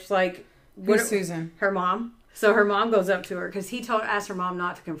 "Listen, bitch, like." Who's Susan? Her mom. So her mom goes up to her because asked her mom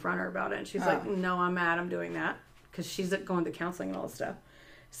not to confront her about it. And she's like, "No, I'm mad. I'm doing that," because she's going to counseling and all this stuff.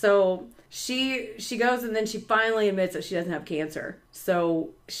 So she goes, and then she finally admits that she doesn't have cancer. So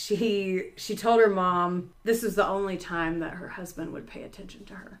she told her mom this is the only time that her husband would pay attention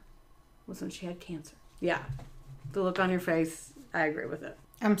to her was when she had cancer. Yeah, the look on your face, I agree with it.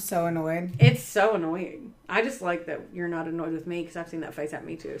 I'm so annoyed. It's so annoying. I just like that you're not annoyed with me because I've seen that face at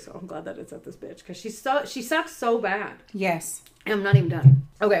me too. So I'm glad that it's at this bitch because she sucks so bad. Yes. And I'm not even done.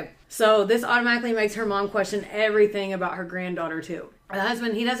 Okay. So this automatically makes her mom question everything about her granddaughter too. The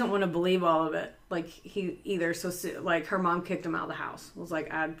husband, he doesn't want to believe all of it. Like he either. So like her mom kicked him out of the house. Was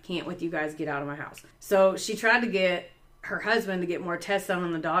like, "I can't with you guys, get out of my house." So she tried to get her husband to get more tests done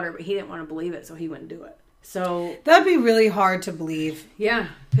on the daughter, but he didn't want to believe it. So he wouldn't do it. So that'd be really hard to believe. Yeah,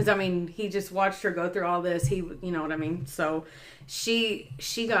 because I mean, he just watched her go through all this. You know what I mean. So she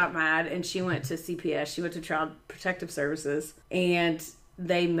got mad and she went to CPS. She went to Child Protective Services, and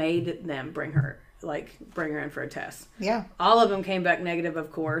they made them bring her in for a test. Yeah, all of them came back negative,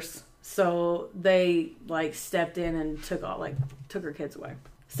 of course. So they stepped in and took her kids away.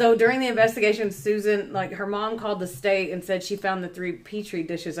 So during the investigation, Susan, her mom called the state and said she found the 3 Petri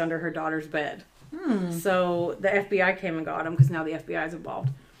dishes under her daughter's bed. So the FBI came and got them because now the FBI is involved.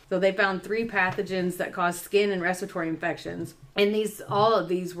 So they found 3 pathogens that cause skin and respiratory infections. And all of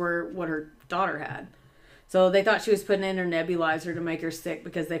these were what her daughter had. So they thought she was putting in her nebulizer to make her sick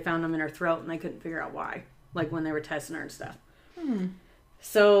because they found them in her throat and they couldn't figure out why. When they were testing her and stuff.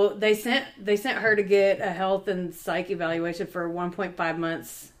 So they sent her to get a health and psych evaluation for 1.5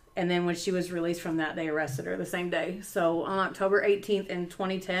 months. And then when she was released from that, they arrested her the same day. So on October 18th in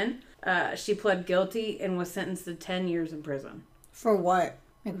 2010... she pled guilty and was sentenced to 10 years in prison. For what?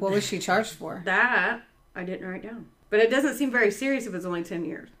 What was she charged for? That I didn't write down. But it doesn't seem very serious if it's only 10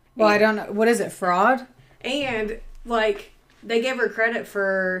 years. Well, I don't know. What is it? Fraud? And, they gave her credit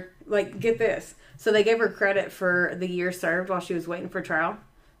for, get this. So they gave her credit for the year served while she was waiting for trial.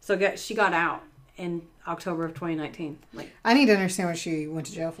 So she got out in October of 2019. I need to understand what she went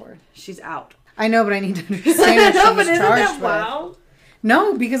to jail for. She's out. I know, but I need to understand what she was charged with. Wild?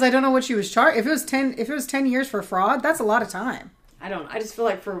 No, because I don't know what she was charged. If it was 10 years for fraud, that's a lot of time. I don't. I just feel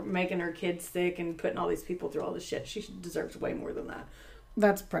like for making her kids sick and putting all these people through all this shit, she deserves way more than that.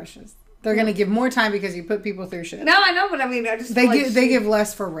 That's precious. They're going to give more time because you put people through shit. No, I know, but I mean, I just they give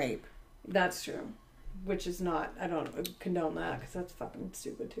less for rape. That's true. Which is not. I don't condone that because that's fucking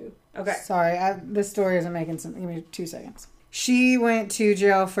stupid too. Okay. Sorry, this story isn't making sense. Give me 2 seconds. She went to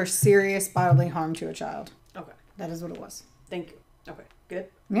jail for serious bodily harm to a child. Okay. That is what it was. Thank you. Okay. Good.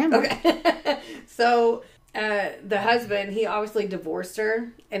 Yeah. Okay. So the husband, he obviously divorced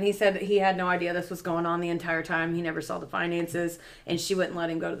her, and he said that he had no idea this was going on the entire time. He never saw the finances, and she wouldn't let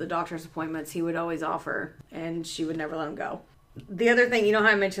him go to the doctor's appointments. He would always offer, and she would never let him go. The other thing, you know how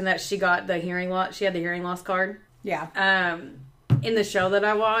I mentioned that she got the hearing loss? She had the hearing loss card. Yeah. In the show that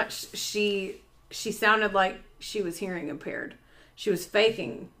I watched, she sounded like she was hearing impaired. She was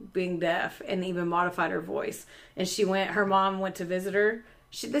faking being deaf and even modified her voice. And her mom went to visit her.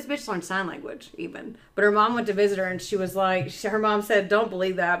 This bitch learned sign language even. But her mom went to visit her and she was like, her mom said, "Don't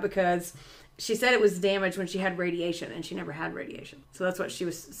believe that," because she said it was damaged when she had radiation and she never had radiation. So that's what she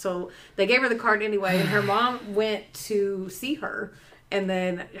was. So they gave her the card anyway. And her mom went to see her. And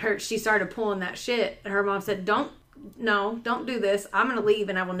then she started pulling that shit. And her mom said, don't do this. I'm going to leave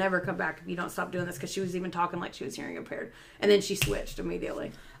and I will never come back if you don't stop doing this. Because she was even talking like she was hearing impaired. And then she switched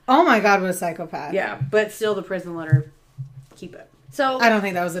immediately. Oh my God, what a psychopath. Yeah, but still the prison let her keep it. So I don't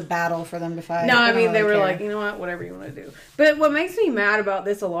think that was a battle for them to fight. No, I mean, they were like, you know what, whatever you want to do. But what makes me mad about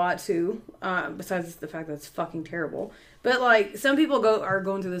this a lot too, besides the fact that it's fucking terrible, but some people are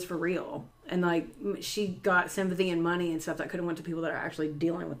going through this for real. And she got sympathy and money and stuff that could have went to people that are actually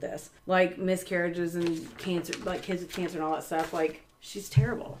dealing with this. Miscarriages and cancer, kids with cancer and all that stuff. She's a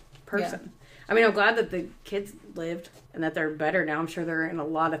terrible person. Yeah. I mean, I'm glad that the kids lived and that they're better now. I'm sure they're in a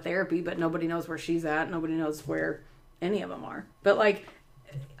lot of therapy, but nobody knows where she's at. Nobody knows where any of them are. But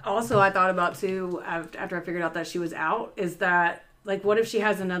also I thought about too, after I figured out that she was out, is that what if she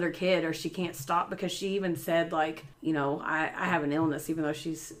has another kid or she can't stop? Because she even said I have an illness, even though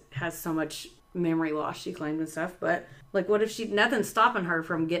has so much memory loss, she claimed and stuff. But, like, what if nothing's stopping her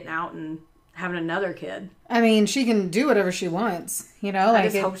from getting out and having another kid? I mean, she can do whatever she wants, you know? I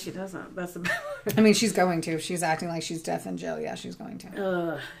just hope she doesn't. That's the I mean, she's going to. If she's acting like she's deaf in jail, yeah, she's going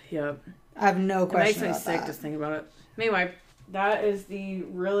to. Yep. I have no question about that. It makes me sick just thinking about it. Anyway, that is the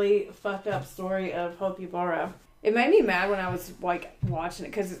really fucked up story of Hope Ibarra. It made me mad when I was, like, watching it,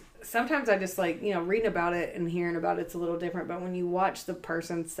 because sometimes I just, like, you know, reading about it and hearing about it's a little different, but when you watch the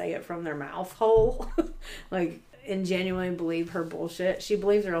person say it from their mouth hole, like, and genuinely believe her bullshit, she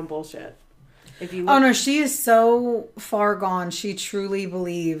believes her own bullshit. If you oh, no, she is so far gone. She truly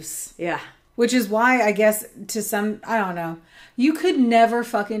believes. Yeah. Which is why, I guess, to some, I don't know. You could never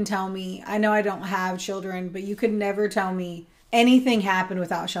fucking tell me, I know I don't have children, but you could never tell me anything happened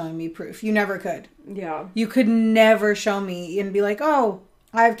without showing me proof. You never could. Yeah. You could never show me and be like, oh,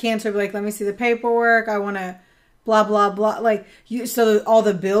 I have cancer. Be like, let me see the paperwork. I want to blah, blah, blah. Like, so all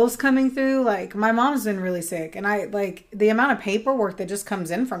the bills coming through, like, my mom's been really sick. And I, like, the amount of paperwork that just comes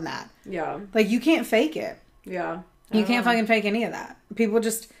in from that. Yeah. Like, you can't fake it. Yeah. You can't fucking fake any of that. People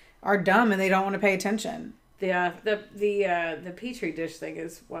just are dumb and they don't want to pay attention. Yeah, the petri dish thing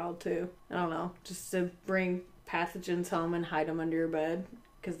is wild too. I don't know, just to bring pathogens home and hide them under your bed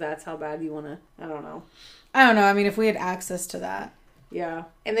because that's how bad you want to. I don't know. I mean, if we had access to that, yeah.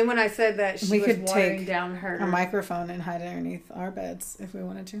 And then when I said that she was could watering take down her a microphone and hide it underneath our beds if we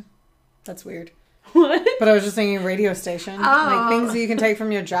wanted to. That's weird. What? But I was just thinking radio station, like things that you can take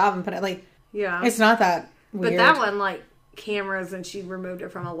from your job and put it. Like, yeah, it's not that weird. But that one, like cameras, and she removed it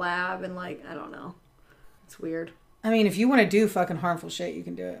from a lab, and like I don't know. It's weird. I mean, if you want to do fucking harmful shit, you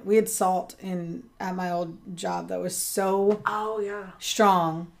can do it. We had salt at my old job that was so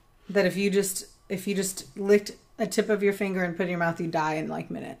strong that if you just licked a tip of your finger and put it in your mouth, you die in like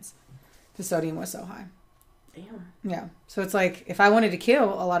minutes. The sodium was so high. Damn. Yeah. So it's like if I wanted to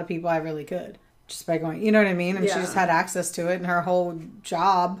kill a lot of people, I really could just by going. You know what I mean? And she just had access to it, and her whole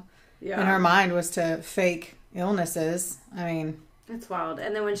job in her mind was to fake illnesses. I mean, it's wild.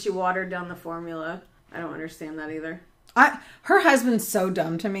 And then when she watered down the formula. I don't understand that either. Her husband's so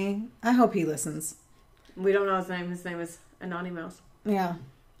dumb to me. I hope he listens. We don't know his name. His name is Anonymous. Yeah.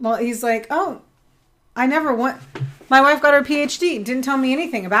 Well, he's like, oh, my wife got her PhD. Didn't tell me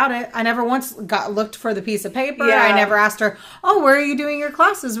anything about it. I never once looked for the piece of paper. Yeah. I never asked her, oh, where are you doing your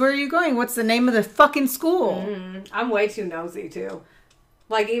classes? Where are you going? What's the name of the fucking school? Mm-hmm. I'm way too nosy, too.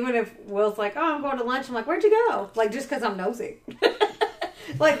 Like, even if Will's like, oh, I'm going to lunch. I'm like, where'd you go? Like, just because I'm nosy.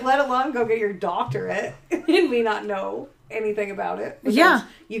 Like, let alone go get your doctorate and me not know anything about it. Yeah.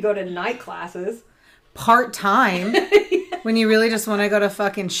 You go to night classes. Part-time. When you really just want to go to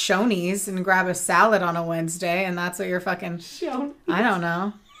fucking Shoney's and grab a salad on a Wednesday and that's what you're fucking... Shoney's. I don't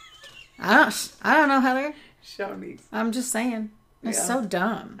know. I don't know, Heather. Shoney's. I'm just saying. It's so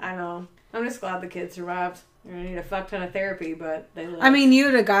dumb. I know. I'm just glad the kid survived. You're going to need a fuck ton of therapy, but they lived. I mean, you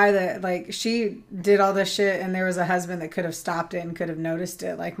had a guy that, like, she did all this shit and there was a husband that could have stopped it and could have noticed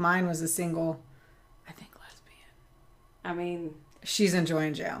it. Like, mine was a single, I think, lesbian. I mean... She's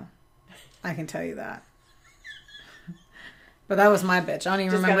enjoying jail. I can tell you that. But that was my bitch. I don't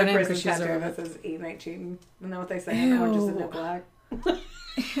even remember her name because she's a... That says eating ain't cheating. Isn't that what they say in Orange is the New Black?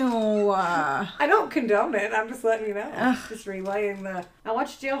 Ew. I don't condone it. I'm just letting you know. Just relaying I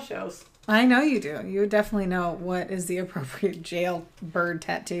watch jail shows. I know you do. You definitely know what is the appropriate jail bird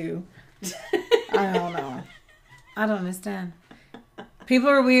tattoo. I don't know. I don't understand. People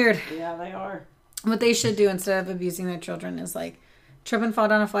are weird. Yeah, they are. What they should do instead of abusing their children is like trip and fall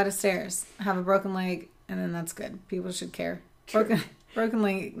down a flight of stairs, have a broken leg, and then that's good. People should care. Broken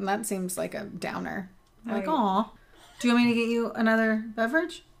leg, that seems like a downer. Like, aw. Do you want me to get you another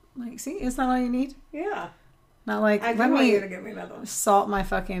beverage? Like, see, it's not all you need. Yeah. Not like, let me you to get me another one. Salt my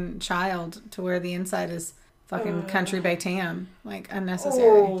fucking child to where the inside is fucking country Baytam. Like, unnecessary.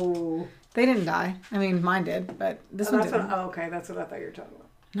 Oh. They didn't die. I mean, mine did, but this one didn't. Okay, that's what I thought you were talking about.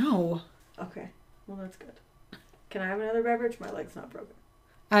 No. Okay. Well, that's good. Can I have another beverage? My leg's not broken.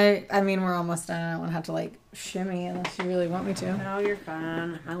 I mean, we're almost done. I don't want to have to, like, shimmy unless you really want me to. No, you're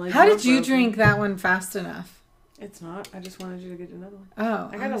fine. How did you drink that one fast enough? It's not. I just wanted you to get another one. Oh.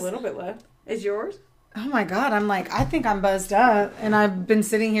 I got a little bit left. Is yours? Oh, my God. I'm like, I think I'm buzzed up, and I've been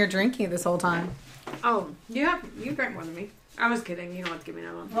sitting here drinking this whole time. Oh, you drank more than me. I was kidding. You don't have to give me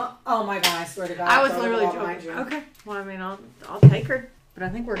another one. Well, oh, my God. I swear to God. I was literally joking. Okay. Well, I mean, I'll take her, but I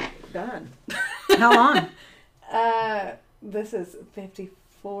think we're done. How long? This is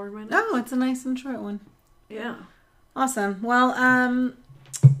 54 minutes. Oh, it's a nice and short one. Yeah. Awesome. Well,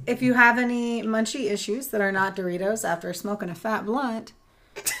 if you have any munchie issues that are not Doritos after smoking a fat blunt,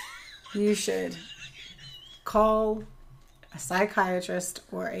 you should call a psychiatrist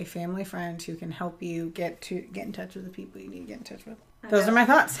or a family friend who can help you get in touch with the people you need to get in touch with. Those are my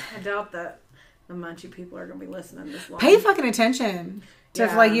thoughts. I doubt that the munchy people are going to be listening this long. Pay fucking attention to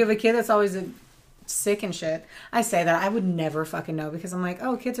if like you have a kid that's always sick and shit. I say that I would never fucking know because I'm like,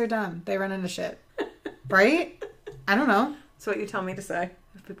 oh, kids are dumb. They run into shit, right? I don't know. That's what you tell me to say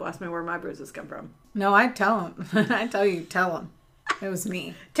if people ask me where my bruises come from. No, I tell them. I tell you, tell them. It was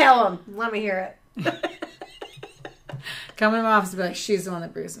me. Tell them. Let me hear it. Come in my office and be like, she's the one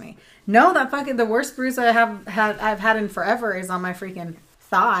that bruised me. No, that fucking the worst bruise I've had in forever is on my freaking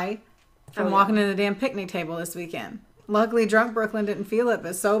thigh from walking in the damn picnic table this weekend. Luckily, drunk Brooklyn didn't feel it,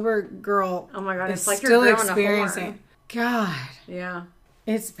 but sober girl, oh my god, is it's like still you're growing experiencing. a horn. God, Yeah,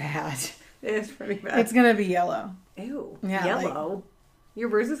 it's bad. it's pretty bad. It's gonna be yellow. Ew, Yeah, yellow. Your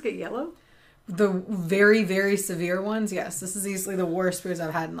bruises get yellow? The very, very severe ones, yes. This is easily the worst bruise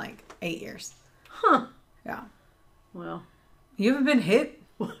I've had in like 8 years. Huh. Yeah. Well, You haven't been hit?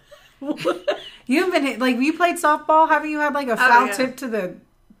 You haven't been hit? Like, you played softball? Haven't you had like a foul tip to the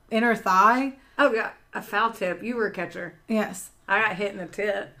inner thigh? oh yeah, a foul tip. You were a catcher. Yes. I got hit in the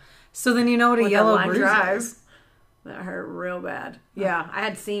tit. So then you know what a yellow line bruise drive. is. That hurt real bad. Yeah, I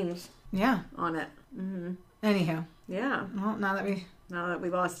had seams Yeah. on it. Mm-hmm. Anyhow. Yeah. Well, now that we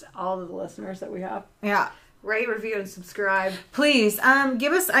lost all of the listeners that we have. Yeah. Rate, review, and subscribe. Please,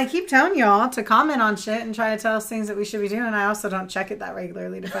 give us, I keep telling y'all to comment on shit and try to tell us things that we should be doing. I also don't check it that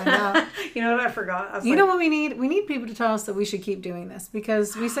regularly to find out. You know what I forgot? You know what we need? We need people to tell us that we should keep doing this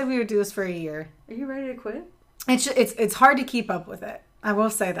because we said we would do this for a year. Are you ready to quit? It's hard to keep up with it. I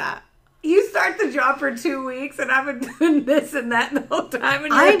will say that. You start the job for 2 weeks and I've been doing this and that the whole time.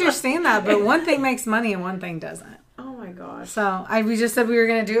 And I understand that, but one thing makes money and one thing doesn't. Oh my gosh. So we just said we were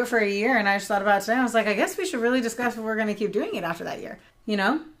going to do it for a year, and I just thought about it today. I was like, I guess we should really discuss if we're going to keep doing it after that year. You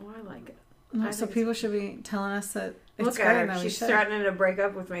know? Oh, I like it. So people should be telling us that it's look great. at her. That She's threatening to break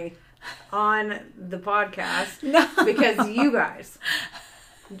up with me on the podcast No. because you guys.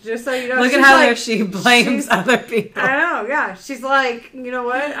 Just so you know. Look at how she blames other people. I know, yeah. She's like, you know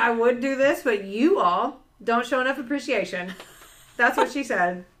what? I would do this, but you all don't show enough appreciation. That's what she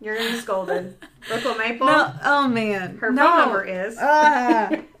said. You're going to be scolded. Brooklyn Maple. No, oh, man. Her phone number is.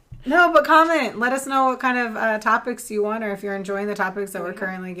 No, but comment. Let us know what kind of topics you want or if you're enjoying the topics that we're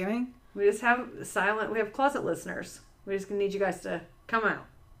currently giving. We just have we have closet listeners. We just need you guys to come out.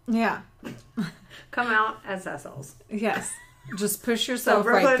 Yeah. Come out as assholes. Yes. Just push So yourself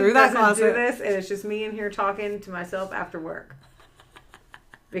Brooklyn right through that doesn't closet. do this, and it's just me in here talking to myself after work.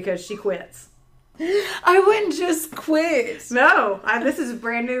 Because she quits. I wouldn't just quit. No, this is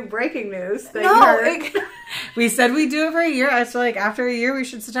brand new breaking news. That you heard. We said we'd do it for a year. I feel like after a year we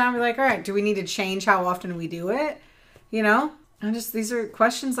should sit down and be like, all right, do we need to change how often we do it? You know? These are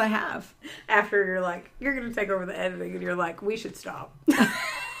questions I have. After you're like, you're going to take over the editing, and you're like, we should stop. Because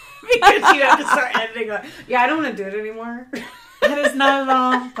you have to start editing. Like, yeah, I don't want to do it anymore. That is not at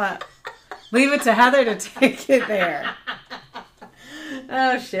all, but leave it to Heather to take it there.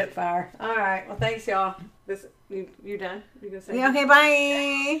 Oh, shit fire. All right. Well, thanks, y'all. You done? You gonna say? Yeah, okay,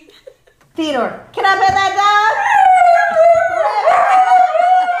 bye. Theodore, can I pet that dog?